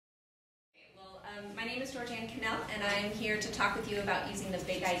My name is Georgianne Connell, and I'm here to talk with you about using the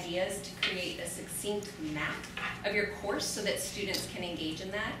big ideas to create a succinct map of your course so that students can engage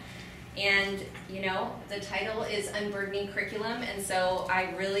in that. And, you know, the title is Unburdening Curriculum, and so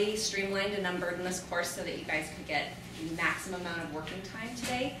I really streamlined and unburdened this course so that you guys could get the maximum amount of working time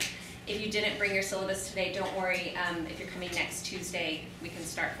today. If you didn't bring your syllabus today, don't worry. If you're coming next Tuesday, we can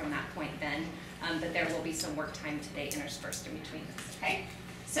start from that point then. But there will be some work time today interspersed in between this, okay?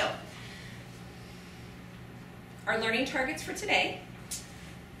 So, our learning targets for today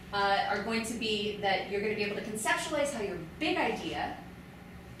are going to be that you're going to be able to conceptualize how your big idea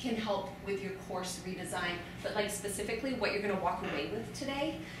can help with your course redesign, but like specifically what you're going to walk away with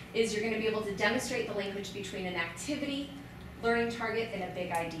today is you're going to be able to demonstrate the linkage between an activity, learning target, and a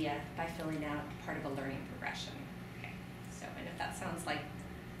big idea by filling out part of a learning progression. Okay, so, and if that sounds like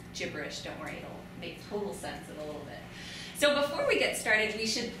gibberish, don't worry, it'll make total sense in a little bit. So before we get started, we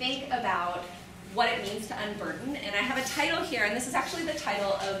should think about what it means to unburden, and I have a title here, and this is actually the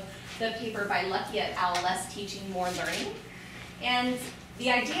title of the paper by Lucky et al., Less Teaching, More Learning. And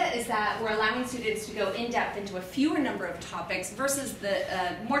the idea is that we're allowing students to go in depth into a fewer number of topics versus the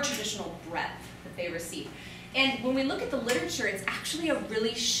more traditional breadth that they receive. And when we look at the literature, it's actually a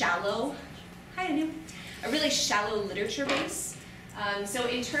really shallow, a really shallow literature base. So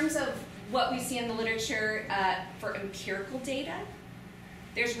in terms of what we see in the literature for empirical data,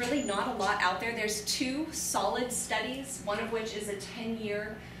 there's really not a lot out there. There's two solid studies, one of which is a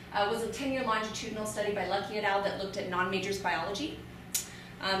 10-year longitudinal study by Lucky et al. That looked at non-majors biology.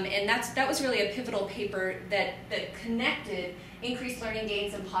 And that was really a pivotal paper that connected increased learning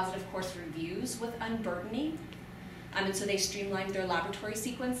gains and positive course reviews with unburdening. And so they streamlined their laboratory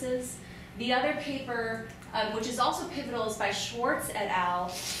sequences. The other paper, which is also pivotal, is by Schwartz et al.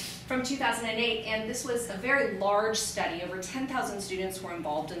 From 2008, and this was a very large study. Over 10,000 students were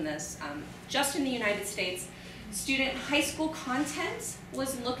involved in this. Just in the United States, student high school content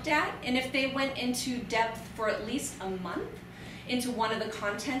was looked at, and if they went into depth for at least a month into one of the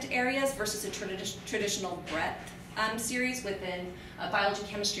content areas versus a traditional breadth series within biology,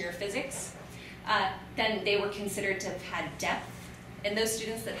 chemistry, or physics, then they were considered to have had depth. And those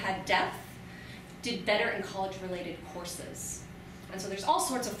students that had depth did better in college-related courses. And so there's all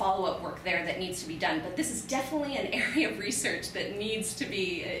sorts of follow-up work there that needs to be done, but this is definitely an area of research that needs to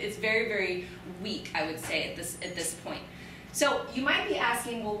be, it's very, very weak, I would say, at this point. So you might be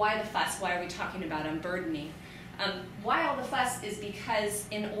asking, well, why the fuss? Why are we talking about unburdening? Why all the fuss is because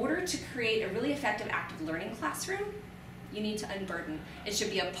in order to create a really effective active learning classroom, you need to unburden. It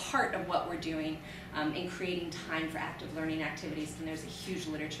should be a part of what we're doing in creating time for active learning activities, and there's a huge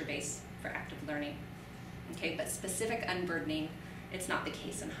literature base for active learning. Okay, but specific unburdening, it's not the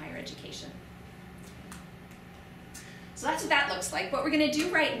case in higher education. So that's what that looks like. What we're going to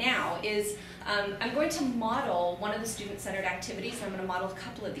do right now is I'm going to model one of the student-centered activities, and I'm going to model a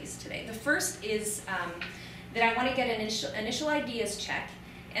couple of these today. The first is that I want to get an initial ideas check,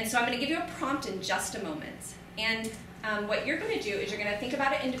 and so I'm going to give you a prompt in just a moment. And what you're going to do is you're going to think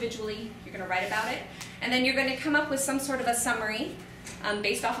about it individually, you're going to write about it, and then you're going to come up with some sort of a summary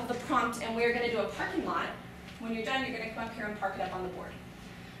based off of the prompt, and we're going to do a parking lot. When you're done, you're going to come up here and park it up on the board.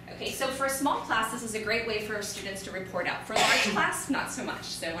 Okay, so for a small class, this is a great way for students to report out. For a large class, not so much.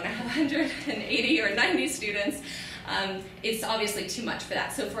 So when I have 180 or 90 students, it's obviously too much for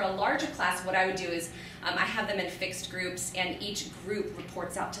that. So for a larger class, what I would do is I have them in fixed groups, and each group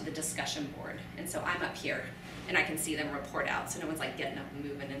reports out to the discussion board. And so I'm up here, and I can see them report out, so no one's like getting up and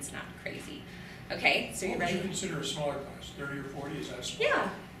moving, and it's not crazy. Okay, so you ready? What would you consider a smaller class? 30 or 40, is that small?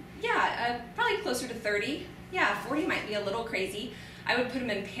 Yeah, probably closer to 30. Yeah, 40 might be a little crazy. I would put them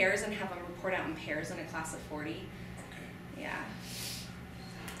in pairs and have them report out in pairs in a class of 40. Okay. Yeah.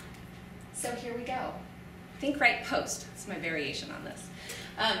 So here we go. Think, write, post. That's my variation on this.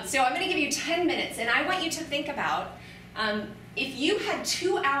 So I'm going to give you 10 minutes, and I want you to think about if you had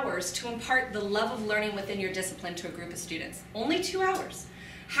 2 hours to impart the love of learning within your discipline to a group of students, only 2 hours,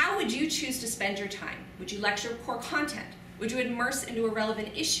 how would you choose to spend your time? Would you lecture core content? Would you immerse into a relevant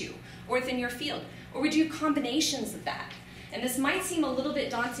issue or within your field? Or would you do combinations of that? And this might seem a little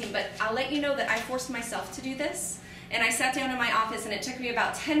bit daunting, but I'll let you know that I forced myself to do this. And I sat down in my office, and it took me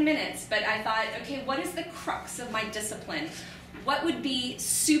about 10 minutes, but I thought, okay, what is the crux of my discipline? What would be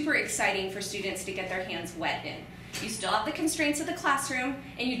super exciting for students to get their hands wet in? You still have the constraints of the classroom,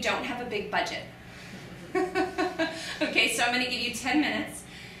 and you don't have a big budget. Okay, so I'm going to give you 10 minutes.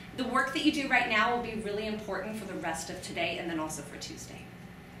 The work that you do right now will be really important for the rest of today, and then also for Tuesday,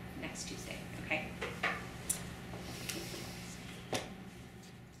 next Tuesday, okay?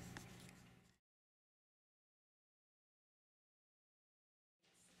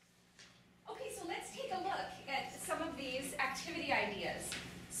 Okay, so let's activity ideas.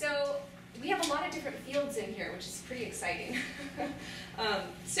 So we have a lot of different fields in here, which is pretty exciting.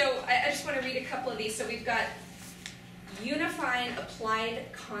 So I just want to read a couple of these. So we've got unifying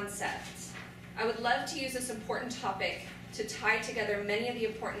applied concepts. I would love to use this important topic to tie together many of the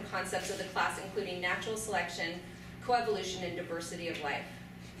important concepts of the class, including natural selection, coevolution, and diversity of life,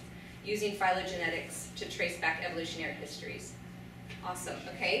 using phylogenetics to trace back evolutionary histories. Awesome.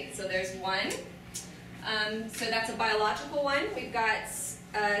 Okay, so there's one. So that's a biological one. We've got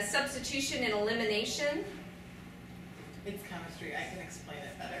substitution and elimination. It's chemistry. I can explain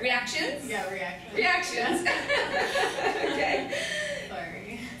it better. Reactions? Yeah, reactions. Reactions. Okay.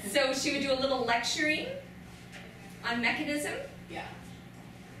 Sorry. So she would do a little lecturing on mechanism. Yeah.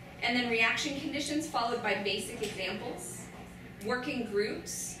 And then reaction conditions followed by basic examples. Working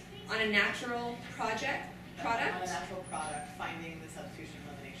groups on a natural product. On a natural product, finding the substitution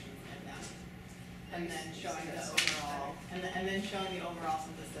eliminations in them. And then showing the overall, and then showing the overall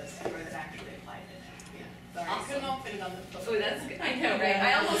synthesis and where that actually applied it. Yeah. Sorry, Awesome. I couldn't all fit it on the post. Oh, that's good. I know, right?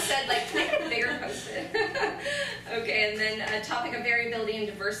 I almost said, like, can I get a bigger post-it? Okay, and then a topic of variability and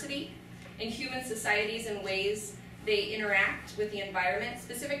diversity in human societies and ways they interact with the environment.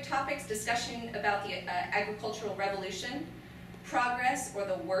 Specific topics, discussion about the agricultural revolution, progress, or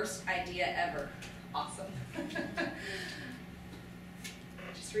the worst idea ever. Awesome.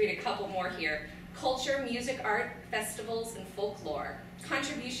 Just read a couple more here. Culture, music, art, festivals, and folklore.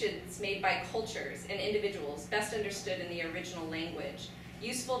 Contributions made by cultures and individuals best understood in the original language.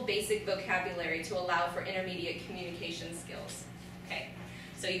 Useful basic vocabulary to allow for intermediate communication skills. Okay,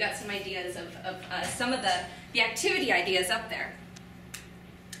 so you got some ideas of some of the activity ideas up there.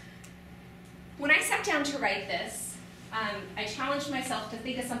 When I sat down to write this, I challenged myself to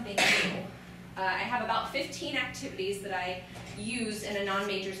think of something new. I have about 15 activities that I use in a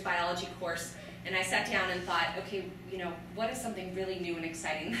non-majors biology course, and I sat down and thought, okay, you know, what is something really new and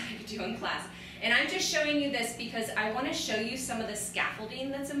exciting that I could do in class? And I'm just showing you this because I want to show you some of the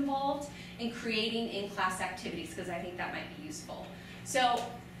scaffolding that's involved in creating in-class activities, because I think that might be useful. So,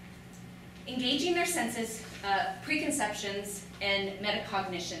 engaging their senses, preconceptions, and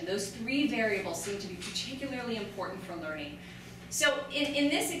metacognition, those three variables seem to be particularly important for learning. So in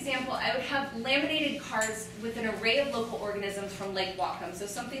this example, I would have laminated cards with an array of local organisms from Lake Whatcom, so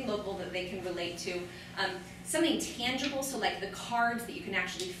something local that they can relate to. Something tangible, so like the cards that you can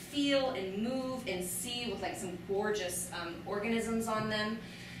actually feel and move and see with like some gorgeous organisms on them.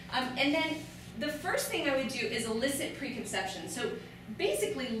 And then the first thing I would do is elicit preconception. So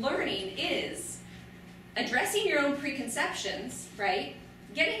basically learning is addressing your own preconceptions, right?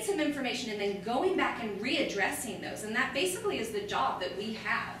 Getting some information and then going back and readdressing those. And that basically is the job that we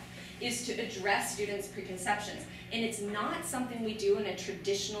have, is to address students' preconceptions. And it's not something we do in a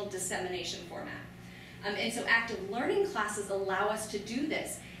traditional dissemination format. And so active learning classes allow us to do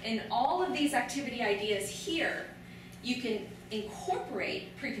this. And all of these activity ideas here, you can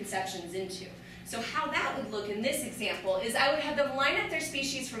incorporate preconceptions into. So how that would look in this example is I would have them line up their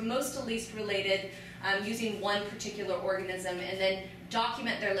species from most to least related using one particular organism, and then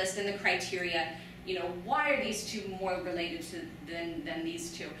document their list and the criteria. You know, why are these two more related to than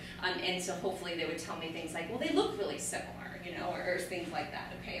these two? And so hopefully they would tell me things like, well, they look really similar, you know, or things like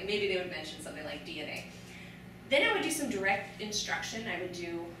that, okay? And maybe they would mention something like DNA. Then I would do some direct instruction. I would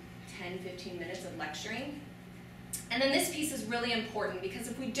do 10, 15 minutes of lecturing. And then this piece is really important because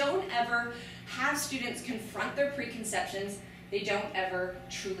if we don't ever have students confront their preconceptions, they don't ever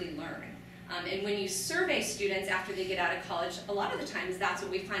truly learn. And when you survey students after they get out of college, a lot of the times that's what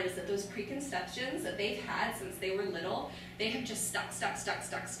we find is that those preconceptions that they've had since they were little, they have just stuck.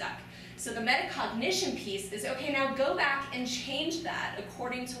 So the metacognition piece is, okay, now go back and change that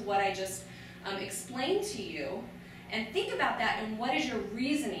according to what I just explained to you, and think about that and what is your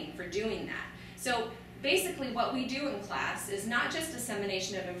reasoning for doing that. So basically what we do in class is not just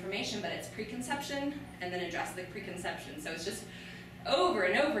dissemination of information, but it's preconception and then address the preconception. So it's just over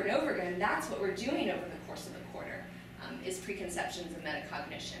and over and over again. That's what we're doing over the course of the quarter, is preconceptions and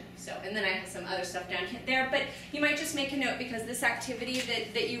metacognition. So, and then I have some other stuff down there, but you might just make a note because this activity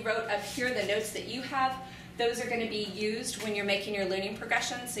that you wrote up here, the notes that you have, those are going to be used when you're making your learning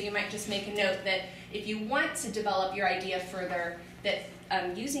progression. So you might just make a note that if you want to develop your idea further, that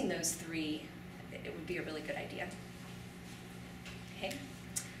using those three, it would be a really good idea. Okay.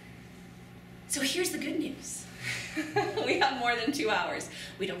 So here's the good news. We have more than 2 hours.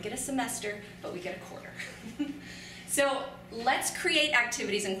 We don't get a semester, but we get a quarter. So let's create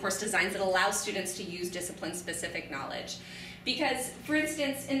activities and course designs that allow students to use discipline-specific knowledge. Because, for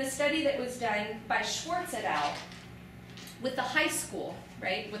instance, in the study that was done by Schwartz et al. With the high school,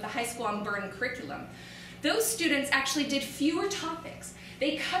 right, with the high school Unburden curriculum, those students actually did fewer topics.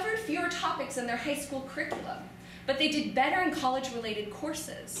 They covered fewer topics in their high school curriculum, but they did better in college-related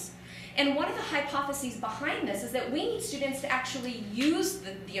courses. And one of the hypotheses behind this is that we need students to actually use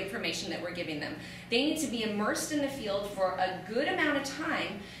the information that we're giving them. They need to be immersed in the field for a good amount of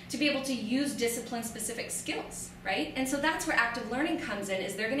time to be able to use discipline-specific skills, right? And so that's where active learning comes in,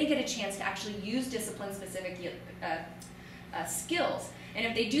 is they're going to get a chance to actually use discipline-specific skills. And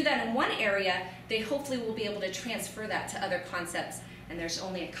if they do that in one area, they hopefully will be able to transfer that to other concepts. And there's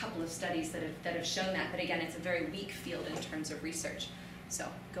only a couple of studies that have shown that, but again, it's a very weak field in terms of research. So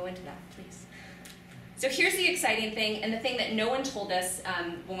go into that, please. So here's the exciting thing, and the thing that no one told us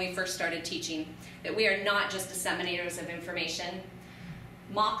when we first started teaching, that we are not just disseminators of information.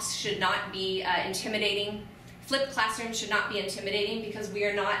 Mocks should not be intimidating. Flipped classrooms should not be intimidating, because we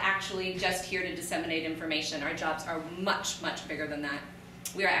are not actually just here to disseminate information. Our jobs are much, much bigger than that.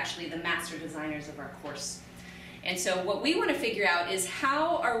 We are actually the master designers of our course. And so what we want to figure out is,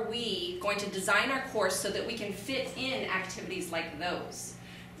 how are we going to design our course so that we can fit in activities like those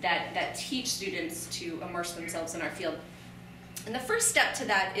that teach students to immerse themselves in our field. And the first step to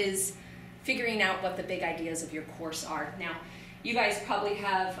that is figuring out what the big ideas of your course are. Now, you guys probably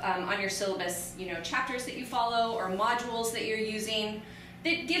have on your syllabus, chapters that you follow or modules that you're using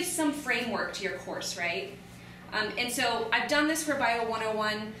that give some framework to your course, right? And so I've done this for Bio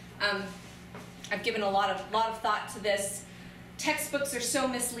 101. I've given a lot of thought to this. Textbooks are so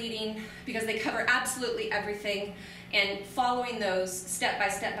misleading because they cover absolutely everything, and following those step by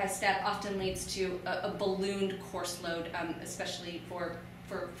step often leads to a ballooned course load, especially for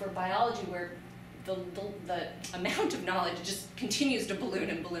biology, where the amount of knowledge just continues to balloon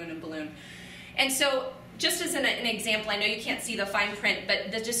and balloon and balloon. And so, just as an example, I know you can't see the fine print,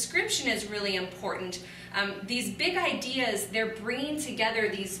 but the description is really important. These big ideas, they're bringing together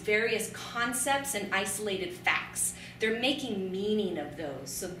these various concepts and isolated facts. They're making meaning of those.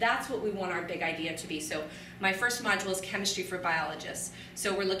 So that's what we want our big idea to be. So my first module is chemistry for biologists.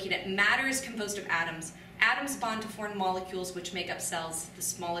 So we're looking at matter is composed of atoms. Atoms bond to form molecules, which make up cells, the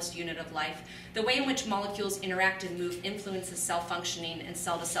smallest unit of life. The way in which molecules interact and move influences cell functioning and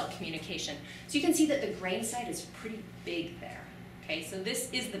cell-to-cell communication. So you can see that the grain size is pretty big there. Okay, so this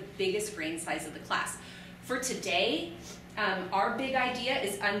is the biggest grain size of the class. For today, our big idea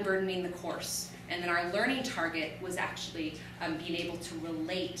is unburdening the course. And then our learning target was actually being able to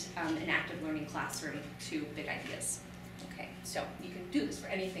relate an active learning classroom to big ideas. Okay, so you can do this for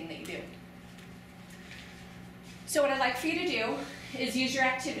anything that you do. So what I'd like for you to do is use your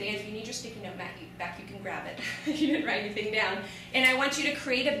activity. And if you need your sticky note back, you can grab it if you didn't write anything down. And I want you to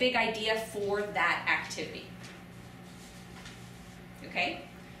create a big idea for that activity. Okay?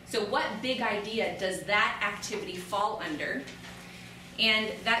 So what big idea does that activity fall under?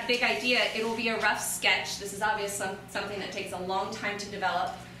 And that big idea, it will be a rough sketch. This is obviously something that takes a long time to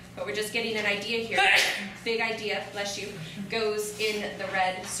develop, but we're just getting an idea here. Big idea, bless you, goes in the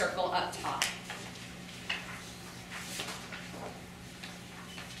red circle up top.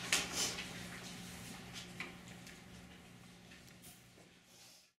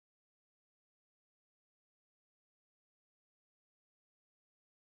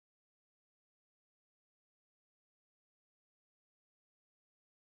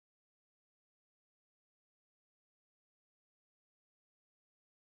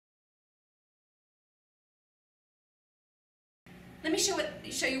 Let me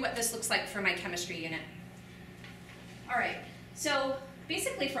show you what this looks like for my chemistry unit. All right, so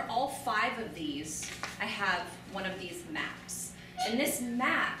basically for all 5 of these, I have one of these maps. And this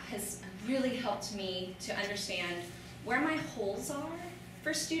map has really helped me to understand where my holes are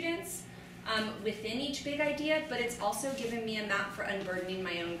for students within each big idea, but it's also given me a map for unburdening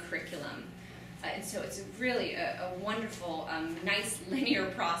my own curriculum. And so it's really a wonderful, nice linear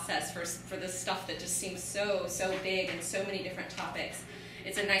process for this stuff that just seems so big and so many different topics.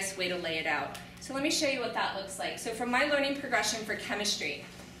 It's a nice way to lay it out. So let me show you what that looks like. So for my learning progression for chemistry,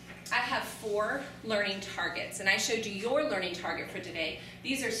 I have 4 learning targets, and I showed you your learning target for today.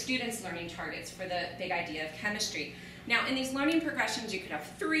 These are students' learning targets for the big idea of chemistry. Now, in these learning progressions, you could have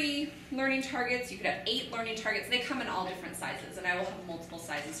 3 learning targets, you could have 8 learning targets. They come in all different sizes, and I will have multiple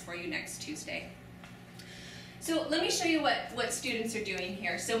sizes for you next Tuesday. So let me show you what students are doing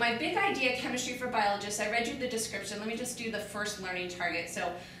here. So my big idea, chemistry for biologists, I read you the description. Let me just do the first learning target.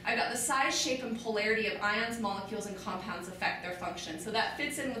 So I've got the size, shape, and polarity of ions, molecules, and compounds affect their function. So that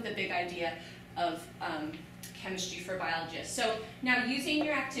fits in with the big idea of chemistry for biologists. So now using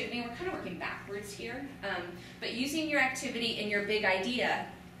your activity, we're kind of working backwards here, but using your activity in your big idea,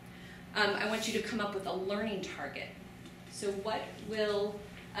 I want you to come up with a learning target. So what will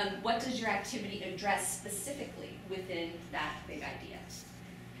What does your activity address specifically within that big idea?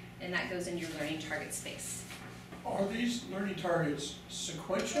 And that goes in your learning target space. Are these learning targets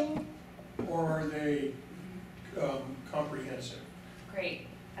sequential or are they comprehensive? Great,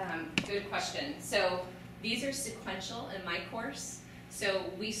 good question. So these are sequential in my course. So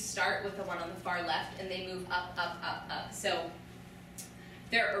we start with the one on the far left and they move up, up, up, up. So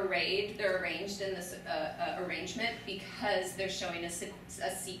they're arranged in this arrangement because they're showing a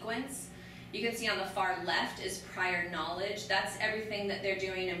sequence. You can see on the far left is prior knowledge. That's everything that they're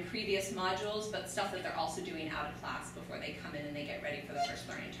doing in previous modules, but stuff that they're also doing out of class before they come in and they get ready for the first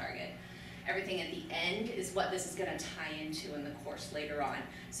learning target. Everything at the end is what this is going to tie into in the course later on.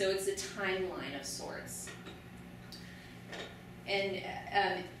 So it's a timeline of sorts. And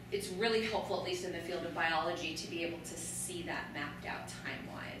it's really helpful, at least in the field of biology, to be able to see that mapped out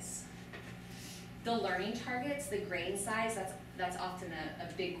time-wise. The learning targets, the grain size, that's often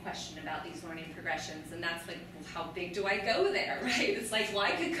a big question about these learning progressions, and that's like, well, how big do I go there, right? It's like, well,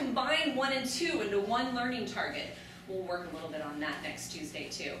 I could combine 1 and 2 into one learning target. We'll work a little bit on that next Tuesday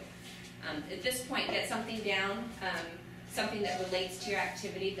too. At this point, get something down, something that relates to your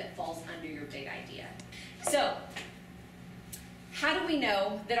activity that falls under your big idea. So, how do we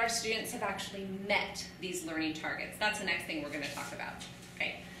know that our students have actually met these learning targets? That's the next thing we're going to talk about.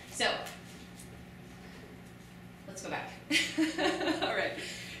 Okay, so let's go back. All right.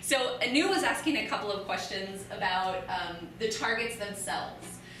 So Anu was asking a couple of questions about the targets themselves.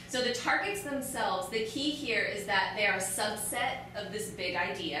 So the targets themselves, the key here is that they are a subset of this big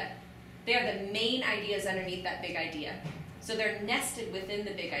idea. They are the main ideas underneath that big idea. So they're nested within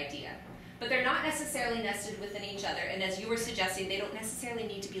the big idea. But they're not necessarily nested within each other, and as you were suggesting, they don't necessarily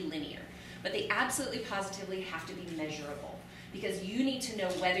need to be linear, but they absolutely positively have to be measurable, because you need to know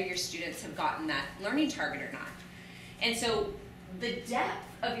whether your students have gotten that learning target or not. And so the depth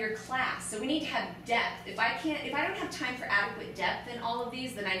of your class, so we need to have depth. If I don't have time for adequate depth in all of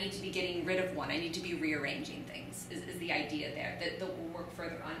these, then I need to be getting rid of one. I need to be rearranging things, is the idea there, that we'll work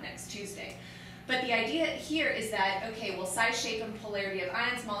further on next Tuesday. But the idea here is that, okay, well, size, shape, and polarity of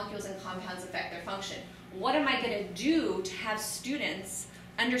ions, molecules, and compounds affect their function. What am I going to do to have students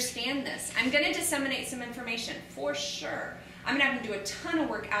understand this? I'm going to disseminate some information, for sure. I'm going to have them do a ton of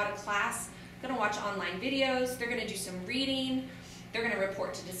work out of class. They're going to watch online videos. They're going to do some reading. They're going to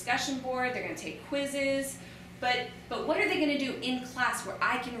report to discussion board. They're going to take quizzes. But what are they going to do in class where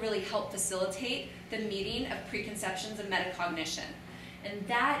I can really help facilitate the meeting of preconceptions and metacognition? And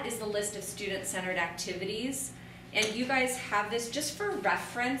that is the list of student-centered activities. And you guys have this just for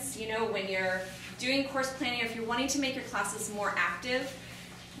reference, you know, when you're doing course planning or if you're wanting to make your classes more active.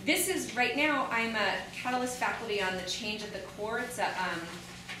 This is, right now, I'm a Catalyst faculty on the Change at the Core. It's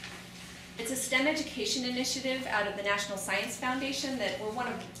a STEM education initiative out of the National Science Foundation that we're one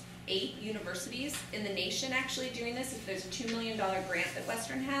of 8 universities in the nation actually doing this. There's a $2 million grant that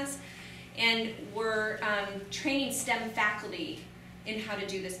Western has. And we're training STEM faculty in how to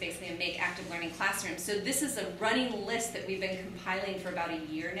do this basically and make active learning classrooms. So this is a running list that we've been compiling for about a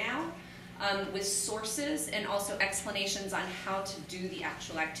year now with sources and also explanations on how to do the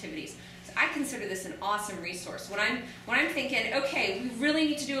actual activities. So I consider this an awesome resource. When I'm thinking, okay, we really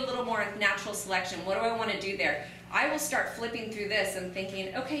need to do a little more natural selection, what do I want to do there? I will start flipping through this and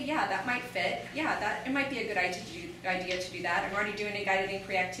thinking, okay, yeah, that might fit. Yeah, it might be a good idea to do that. I'm already doing a guided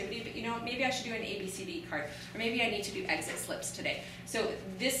inquiry activity, but you know, maybe I should do an ABCD card, or maybe I need to do exit slips today. So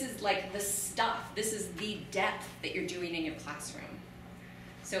this is like the stuff. This is the depth that you're doing in your classroom.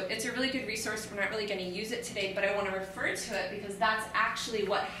 So it's a really good resource. We're not really going to use it today, but I want to refer to it because that's actually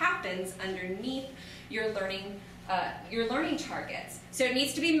what happens underneath your learning targets. So it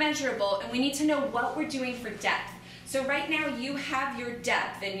needs to be measurable, and we need to know what we're doing for depth. So right now you have your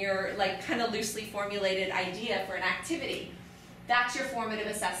depth and your like kind of loosely formulated idea for an activity. That's your formative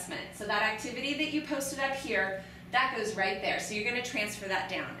assessment. So that activity that you posted up here, that goes right there. So you're going to transfer that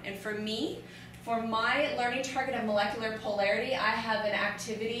down. And for me, for my learning target of molecular polarity, I have an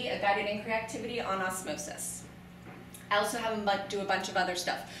activity, a guided inquiry activity on osmosis. I also have them do a bunch of other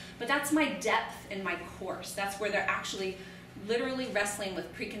stuff. But that's my depth in my course. That's where they're actually literally wrestling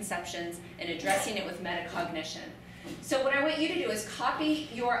with preconceptions and addressing it with metacognition. So what I want you to do is copy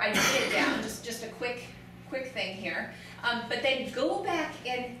your idea down, just a quick thing here, but then go back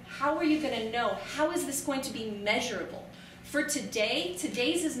and how are you going to know? How is this going to be measurable? For today's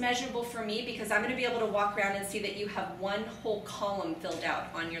is measurable for me because I'm going to be able to walk around and see that you have one whole column filled out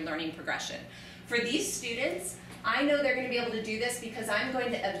on your learning progression. For these students, I know they're going to be able to do this because I'm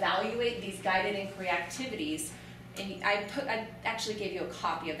going to evaluate these guided inquiry activities, and I actually gave you a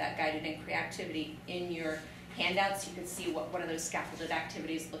copy of that guided inquiry activity in your handouts, you can see what one of those scaffolded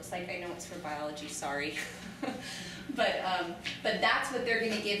activities looks like. I know it's for biology, sorry. But that's what they're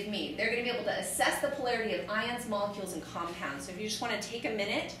going to give me. They're going to be able to assess the polarity of ions, molecules, and compounds. So if you just want to take a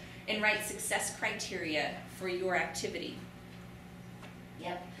minute and write success criteria for your activity.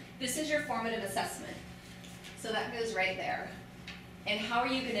 Yep. This is your formative assessment. So that goes right there. And how are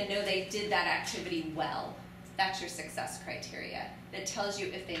you going to know they did that activity well? That's your success criteria. That tells you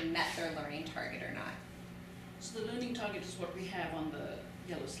if they met their learning target or not. So the learning target is what we have on the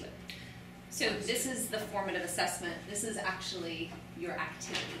yellow slip. So this is the formative assessment. This is actually your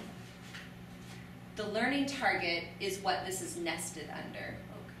activity. The learning target is what this is nested under.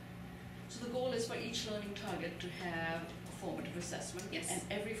 Okay. So the goal is for each learning target to have a formative assessment. Yes. And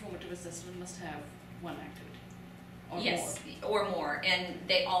every formative assessment must have one activity. Or Yes, more. or more. And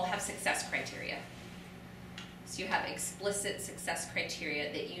they all have success criteria. So you have explicit success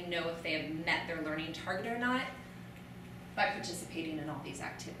criteria that you know if they have met their learning target or not by participating in all these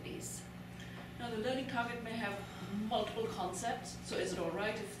activities. Now the learning target may have multiple concepts, so is it all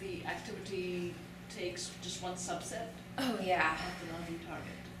right if the activity takes just one subset Oh yeah. of the learning target?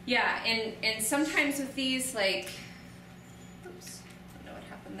 Yeah, and sometimes with these, like, oops, I don't know what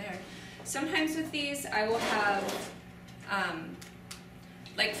happened there. Sometimes with these, I will have,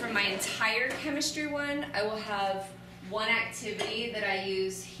 like for my entire chemistry one, I will have one activity that I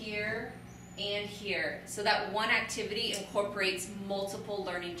use here and here. So that one activity incorporates multiple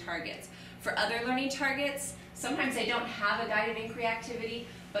learning targets. For other learning targets, sometimes I don't have a guided inquiry activity,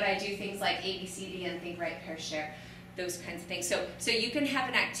 but I do things like A, B, C, D, and think, write, pair, share, those kinds of things. So you can have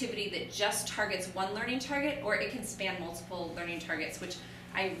an activity that just targets one learning target, or it can span multiple learning targets, which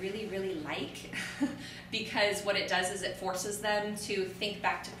I really, really like because what it does is it forces them to think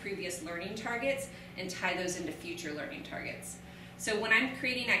back to previous learning targets and tie those into future learning targets. So when I'm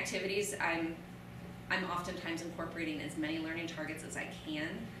creating activities, I'm oftentimes incorporating as many learning targets as I can.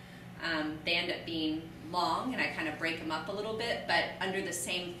 They end up being long, and I kind of break them up a little bit, but under the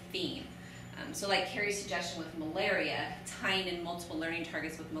same theme. So like Carrie's suggestion with malaria, tying in multiple learning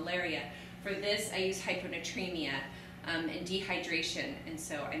targets with malaria. For this, I use hyponatremia and dehydration, and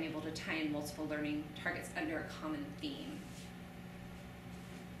so I'm able to tie in multiple learning targets under a common theme.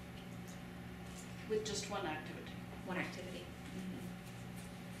 With just one activity. One activity.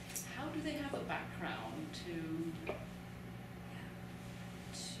 How do they have a background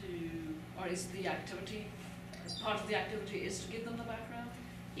or is the activity, part of the activity is to give them the background?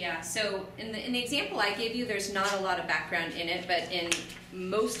 Yeah, so in the example I gave you, there's not a lot of background in it, but in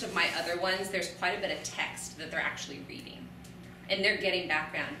most of my other ones, there's quite a bit of text that they're actually reading, and they're getting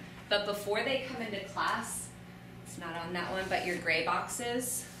background. But before they come into class, it's not on that one, but your gray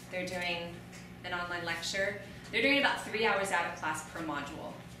boxes, they're doing an online lecture. They're doing about 3 hours out of class per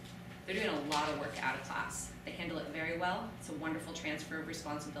module. They're doing a lot of work out of class. They handle it very well. It's a wonderful transfer of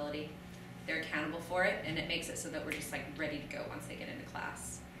responsibility. They're accountable for it, and it makes it so that we're just like ready to go once they get into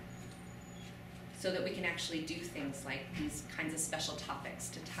class. So that we can actually do things like these kinds of special topics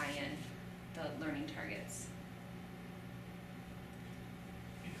to tie in the learning targets.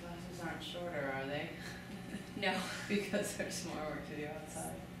 Your classes aren't shorter, are they? No. Because there's more work to do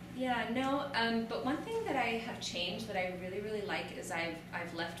outside. Yeah, no, but one thing that I have changed that I really, really like is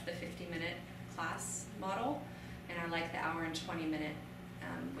I've left the 50-minute class model, and I like the hour and 20-minute.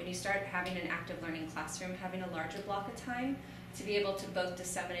 When you start having an active learning classroom, having a larger block of time to be able to both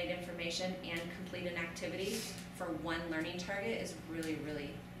disseminate information and complete an activity for one learning target is really,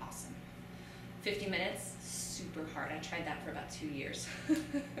 really awesome. 50 minutes, super hard. I tried that for about 2 years.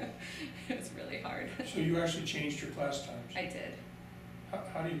 It was really hard. So you actually changed your class times? I did.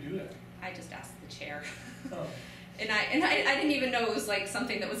 How do you do that? I just asked the chair. Oh. And I didn't even know it was like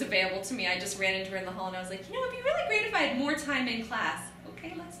something that was available to me. I just ran into her in the hall and I was like, you know, it'd be really great if I had more time in class.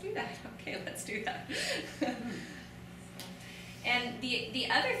 Okay, let's do that. Okay, let's do that. And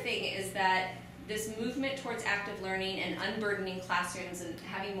the other thing is that this movement towards active learning and unburdening classrooms and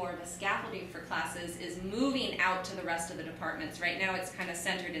having more of a scaffolding for classes is moving out to the rest of the departments. Right now it's kind of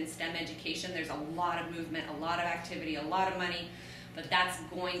centered in STEM education. There's a lot of movement, a lot of activity, a lot of money. But that's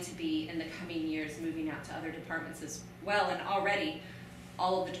going to be, in the coming years, moving out to other departments as well. And already,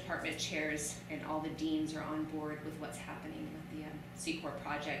 all of the department chairs and all the deans are on board with what's happening with the C-Corps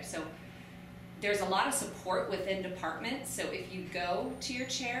project. So there's a lot of support within departments. So if you go to your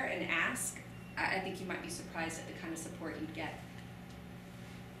chair and ask, I think you might be surprised at the kind of support you'd get.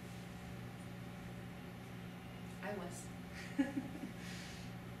 I was.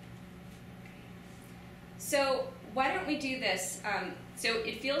 So why don't we do this? So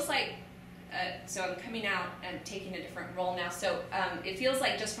it feels like so I'm coming out and taking a different role now. So it feels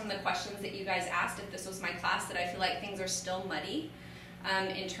like just from the questions that you guys asked, if this was my class, that I feel like things are still muddy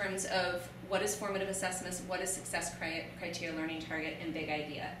in terms of what is formative assessments, what is success criteria, learning target, and big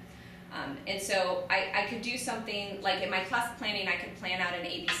idea. And so I could do something like in my class planning, I could plan out an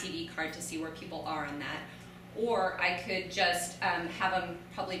ABCD card to see where people are on that. Or I could just have them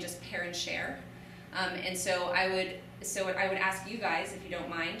probably just pair and share. And so I would ask you guys, if you don't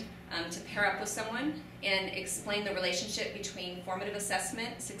mind, to pair up with someone and explain the relationship between formative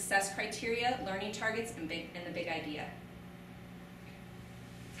assessment, success criteria, learning targets, and the big idea.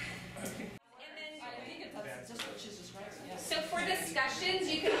 I think that's just what she's describing, yeah. So for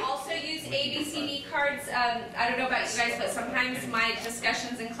discussions, you can also use ABCD cards. I don't know about you guys, but sometimes my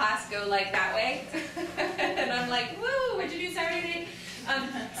discussions in class go like that way. And I'm like, woo, what'd you do Saturday night?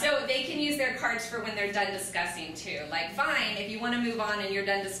 So they can use their cards for when they're done discussing too. Like, fine, if you want to move on and you're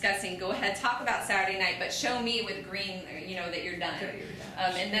done discussing, go ahead, talk about Saturday night, but show me with green, you know, that you're done.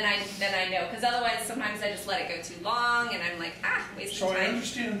 And then I know, because otherwise sometimes I just let it go too long, and I'm like, wasting time. So I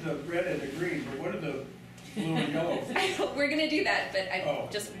understand the red and the green, but what are the blue and yellow? We're gonna do that,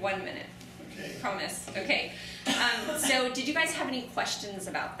 but just 1 minute. Okay. Promise. Okay. So did you guys have any questions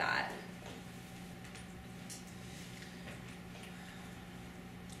about that?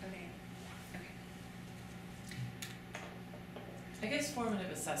 I guess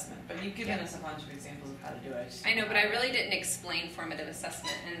formative assessment, but you've given us a bunch of examples of how to do it. I know, but I really didn't explain formative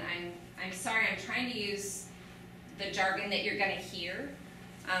assessment, and I'm sorry, I'm trying to use the jargon that you're going to hear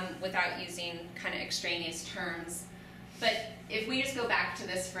without using kind of extraneous terms. But if we just go back to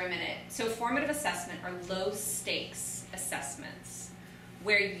this for a minute, so formative assessment are low stakes assessments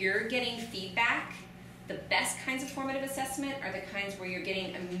where you're getting feedback. The best kinds of formative assessment are the kinds where you're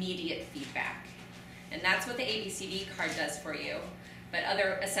getting immediate feedback. And that's what the ABCD card does for you. But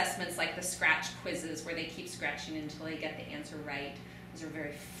other assessments like the scratch quizzes where they keep scratching until they get the answer right, those are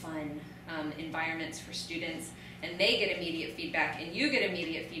very fun environments for students. And they get immediate feedback and you get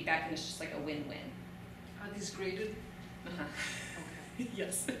immediate feedback, and it's just like a win-win. Are these graded? Uh-huh. Okay.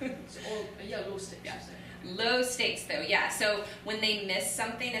 Yes. So all, low stakes. Yeah. Low stakes though, yeah. So when they miss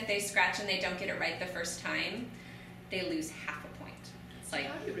something, if they scratch and they don't get it right the first time, they lose half a point. It's like,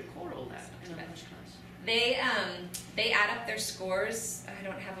 how do you record all that in a English class? They add up their scores. I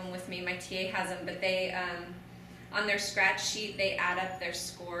don't have them with me. My TA has them, but they on their scratch sheet they add up their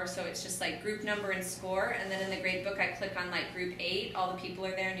score. So it's just like group number and score, and then in the grade book I click on like group 8. All the people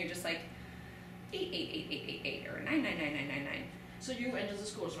are there, and you're just like 8 or 9. So you enter the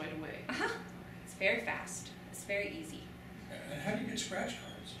scores right away. It's very fast. It's very easy. And how do you get scratch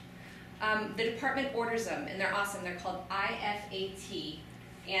cards? The department orders them, and they're awesome. They're called IFAT,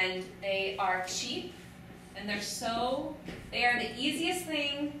 and they are cheap, and they are the easiest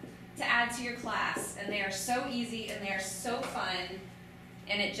thing to add to your class, and they are so easy, and they are so fun,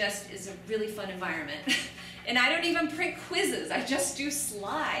 and it just is a really fun environment. And I don't even print quizzes. I just do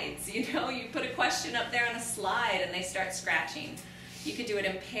slides. You know, you put a question up there on a slide, and they start scratching. You could do it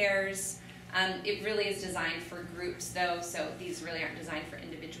in pairs. It really is designed for groups, though, so these really aren't designed for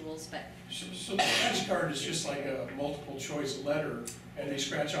individuals. But So the scratch card is just like a multiple choice letter, and they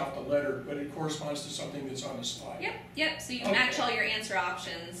scratch off the letter, but it corresponds to something that's on the slide. Yep. So you match all your answer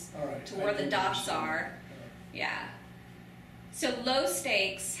options to where the dots are. Yeah. So low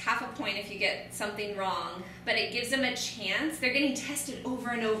stakes, half a point if you get something wrong, but it gives them a chance. They're getting tested over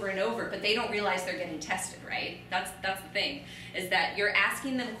and over and over, but they don't realize they're getting tested, right? That's the thing, is that you're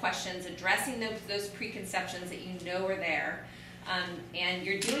asking them questions, addressing those preconceptions that you know are there, and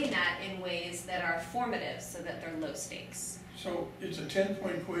you're doing that in ways that are formative so that they're low stakes. So it's a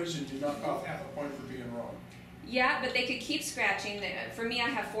 10-point quiz, and you knock off half a point for being wrong. Yeah, but they could keep scratching. For me, I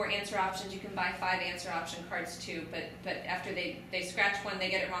have 4 answer options. You can buy 5 answer option cards too, but after they scratch one, they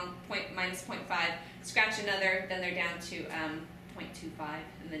get it wrong, minus 0.5, scratch another, then they're down to 0.25,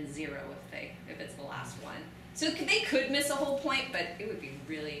 and then 0 if it's the last one. So they could miss a whole point, but it would be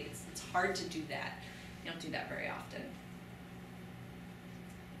really, it's hard to do that. You don't do that very often.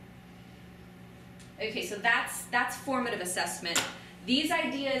 Okay, so that's formative assessment. These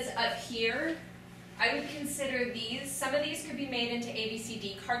ideas up here, I would consider some of these could be made into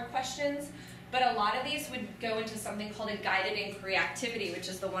ABCD card questions, but a lot of these would go into something called a guided inquiry activity, which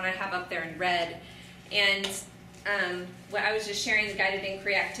is the one I have up there in red. And I was just sharing the guided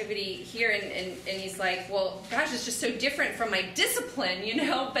inquiry activity here, and he's like, well, gosh, it's just so different from my discipline, you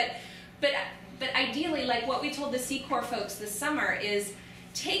know? But ideally, like what we told the C-Corps folks this summer is,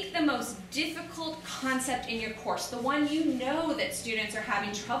 take the most difficult concept in your course, the one you know that students are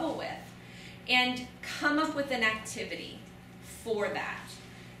having trouble with, and come up with an activity for that.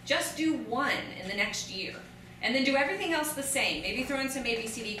 Just do one in the next year. And then do everything else the same. Maybe throw in some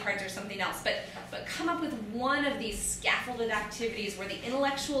ABCD cards or something else. But come up with one of these scaffolded activities where the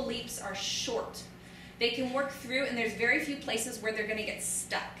intellectual leaps are short. They can work through, and there's very few places where they're going to get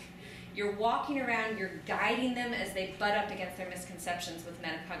stuck. You're walking around, you're guiding them as they butt up against their misconceptions with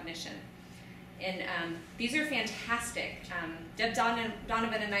metacognition. And these are fantastic. Deb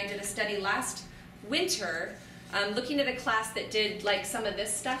Donovan and I did a study last winter looking at a class that did like some of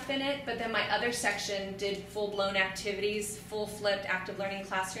this stuff in it, but then my other section did full-blown activities, full-flipped active learning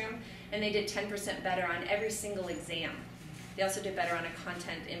classroom, and they did 10% better on every single exam. They also did better on a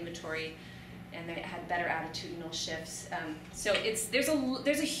content inventory, and they had better attitudinal shifts. So there's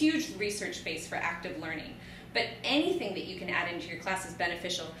a huge research base for active learning. But anything that you can add into your class is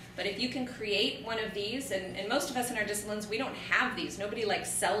beneficial. But if you can create one of these, and most of us in our disciplines, we don't have these. Nobody like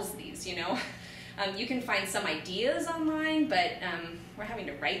sells these, you know. You can find some ideas online, but we're having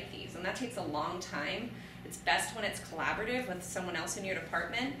to write these, and that takes a long time. It's best when it's collaborative with someone else in your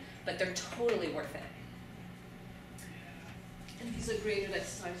department, but they're totally worth it. And these are graded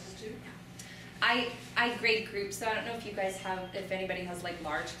exercises too? I grade groups, so I don't know if you guys have, if anybody has like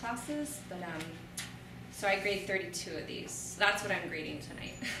large classes, but so I grade 32 of these. So that's what I'm grading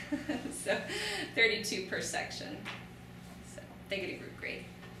tonight. So 32 per section. So they get a group grade.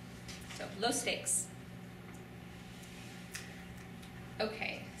 So low stakes.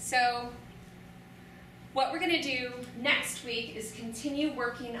 Okay, so what we're going to do next week is continue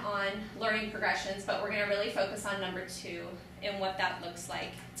working on learning progressions, but we're going to really focus on number 2 and what that looks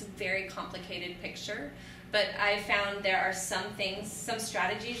like. It's a very complicated picture, but I found there are some things, some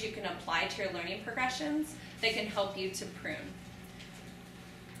strategies you can apply to your learning progressions that can help you to prune.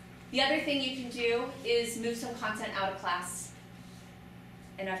 The other thing you can do is move some content out of class.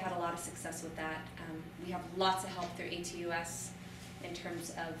 And I've had a lot of success with that. We have lots of help through ATUS in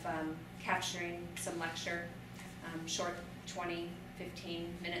terms of capturing some lecture, short 20,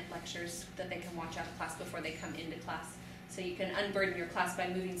 15-minute lectures that they can watch out of class before they come into class. So you can unburden your class by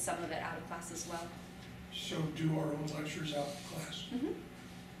moving some of it out of class as well. So do our own lectures out of class? Mm-hmm.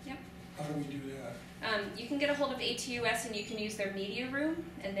 Yep. How do we do that? You can get a hold of ATUS and you can use their media room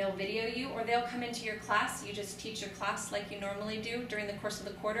and they'll video you, or they'll come into your class. You just teach your class like you normally do during the course of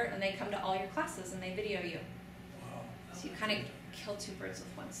the quarter, and they come to all your classes and they video you. Wow. So you kind of kill 2 birds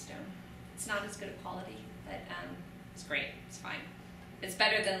with 1 stone. It's not as good a quality, but it's great. It's fine. It's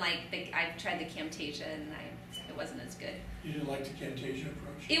better than like I've tried the Camtasia and it wasn't as good. You didn't like the Camtasia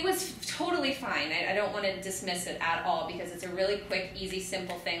approach? It was totally fine. I don't want to dismiss it at all because it's a really quick, easy,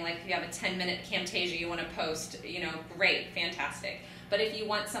 simple thing. Like if you have a 10-minute Camtasia you want to post, you know, great, fantastic. But if you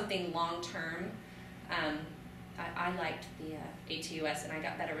want something long-term, I liked the ATUS and I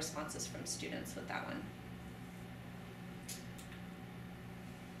got better responses from students with that one.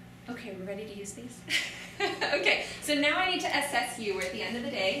 Okay, we're ready to use these? Okay, so now I need to assess you. We're at the end of the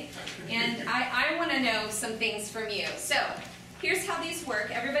day, and I want to know some things from you. So here's how these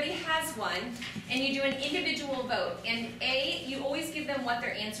work. Everybody has one, and you do an individual vote. And A, you always give them what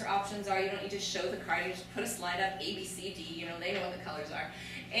their answer options are. You don't need to show the card. You just put a slide up, A, B, C, D. You know, they know what the colors are.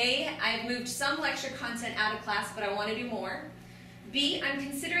 A, I've moved some lecture content out of class, but I want to do more. B, I'm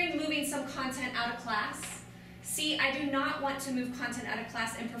considering moving some content out of class. C, I do not want to move content out of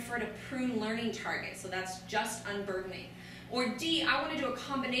class and prefer to prune learning targets, so that's just unburdening. Or D, I want to do a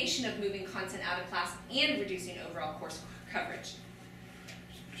combination of moving content out of class and reducing overall course coverage.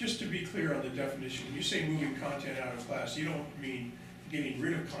 Just to be clear on the definition, when you say moving content out of class, you don't mean getting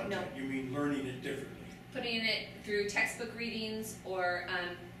rid of content, No. You mean learning it differently. Putting it through textbook readings or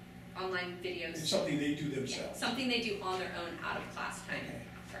online videos. It's something they do Yeah, themselves. something they do on their own out of class time. Okay.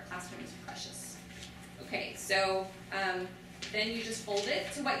 Our classroom is precious. Okay, so then you just fold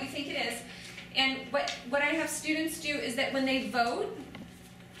it to what you think it is. And what I have students do is that when they vote,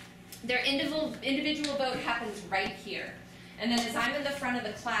 their individual vote happens right here. And then as I'm in the front of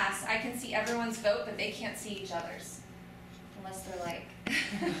the class, I can see everyone's vote, but they can't see each other's. Unless they're like,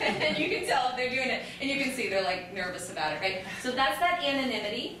 and you can tell if they're doing it, and you can see they're like nervous about it, right? So that's that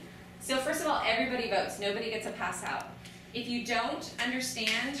anonymity. So first of all, everybody votes. Nobody gets a pass out. If you don't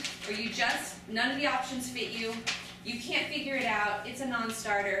understand, or none of the options fit you, you can't figure it out, it's a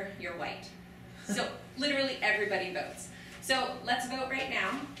non-starter, you're white. So literally everybody votes. So let's vote right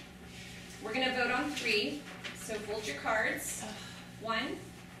now. We're going to vote on 3. So fold your cards. 1.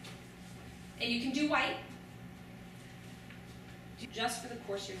 And you can do white. Just for the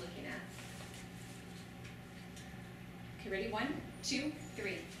course you're looking at. Okay, ready? 1, 2,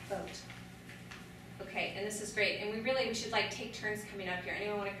 3. Vote. Okay, and this is great, and we should like take turns coming up here.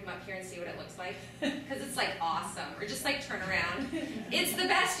 Anyone want to come up here and see what it looks like? Because it's like awesome, or just like turn around. It's the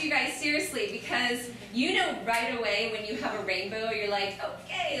best, you guys, seriously, because you know right away when you have a rainbow, you're like,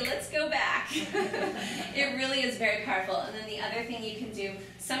 okay, let's go back. It really is very powerful. And then the other thing you can do,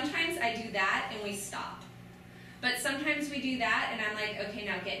 sometimes I do that and we stop. But sometimes we do that and I'm like, okay,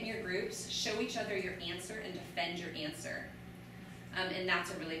 now get in your groups, show each other your answer and defend your answer. And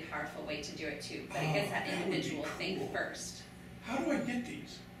that's a really powerful way to do it too. But it gets that individual thing first. How do I get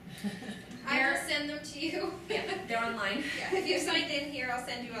these? I will send them to you. Yeah, they're online. Yeah. If you signed in here, I'll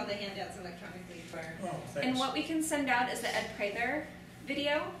send you all the handouts electronically. Oh, thanks. And what we can send out is the Ed Prather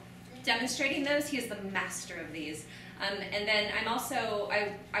video demonstrating those. He is the master of these. And then I'm also,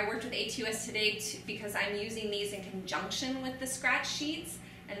 I worked with ATUS today because I'm using these in conjunction with the scratch sheets,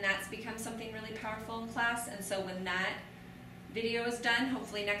 and that's become something really powerful in class. And so when that video is done,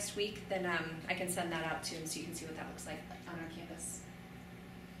 hopefully next week, then I can send that out to him so you can see what that looks like on our campus.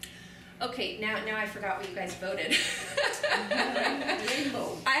 Okay, now I forgot what you guys voted.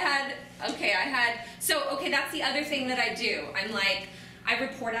 Okay, that's the other thing that I do. I'm like, I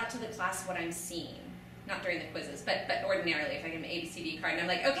report out to the class what I'm seeing. Not during the quizzes, but ordinarily if I get an ABCD card and I'm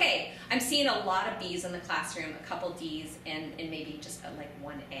like, okay, I'm seeing a lot of B's in the classroom, a couple D's, and maybe just like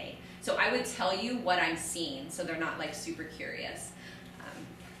one A. So I would tell you what I'm seeing so they're not like super curious.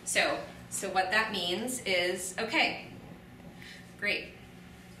 So what that means is, okay, great.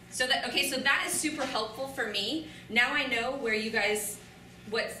 So that is super helpful for me. Now I know where you guys,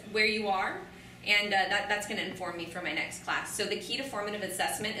 where you are, and that's going to inform me for my next class. So the key to formative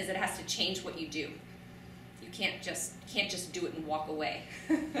assessment is it has to change what you do. You can't just do it and walk away.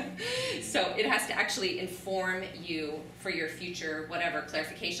 So it has to actually inform you for your future, whatever,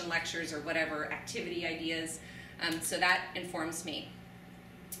 clarification lectures or whatever activity ideas. So that informs me.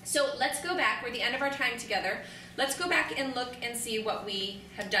 So let's go back. We're at the end of our time together. Let's go back and look and see what we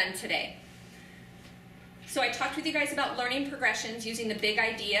have done today. So I talked with you guys about learning progressions using the big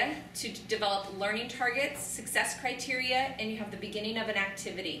idea to develop learning targets, success criteria, and you have the beginning of an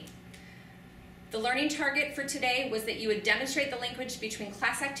activity. The learning target for today was that you would demonstrate the linkage between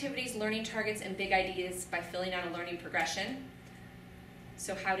class activities, learning targets, and big ideas by filling out a learning progression.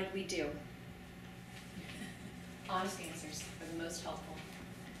 So how did we do? Honest answers are the most helpful.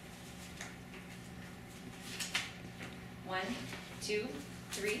 1, 2,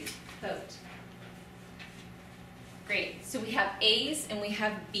 3, vote. Great, so we have A's and we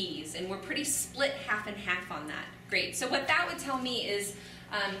have B's, and we're pretty split half and half on that. Great, so what that would tell me is,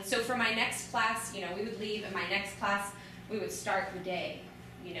 so for my next class, we would leave in my next class, we would start the day,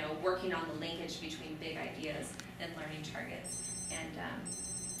 working on the linkage between big ideas and learning targets and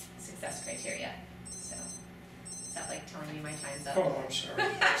success criteria. So, is that like telling me my time's up? Oh, I'm sorry.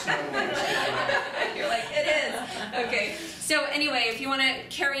 That's not what I was thinking. You're like, it is. Okay, so anyway, if you want to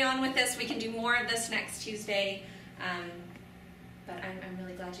carry on with this, we can do more of this next Tuesday. But I'm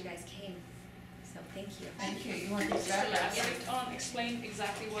really glad you guys came. So thank you. Thank you. You want to Just start? elaborate on, explain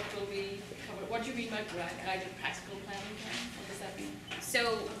exactly what will be covered. What do you mean by guided practical planning plan? What does that mean?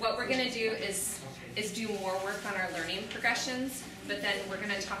 So what we're going to do is do more work on our learning progressions, but then we're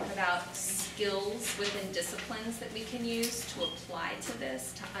going to talk about skills within disciplines that we can use to apply to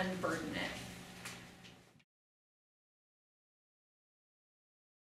this, to unburden it.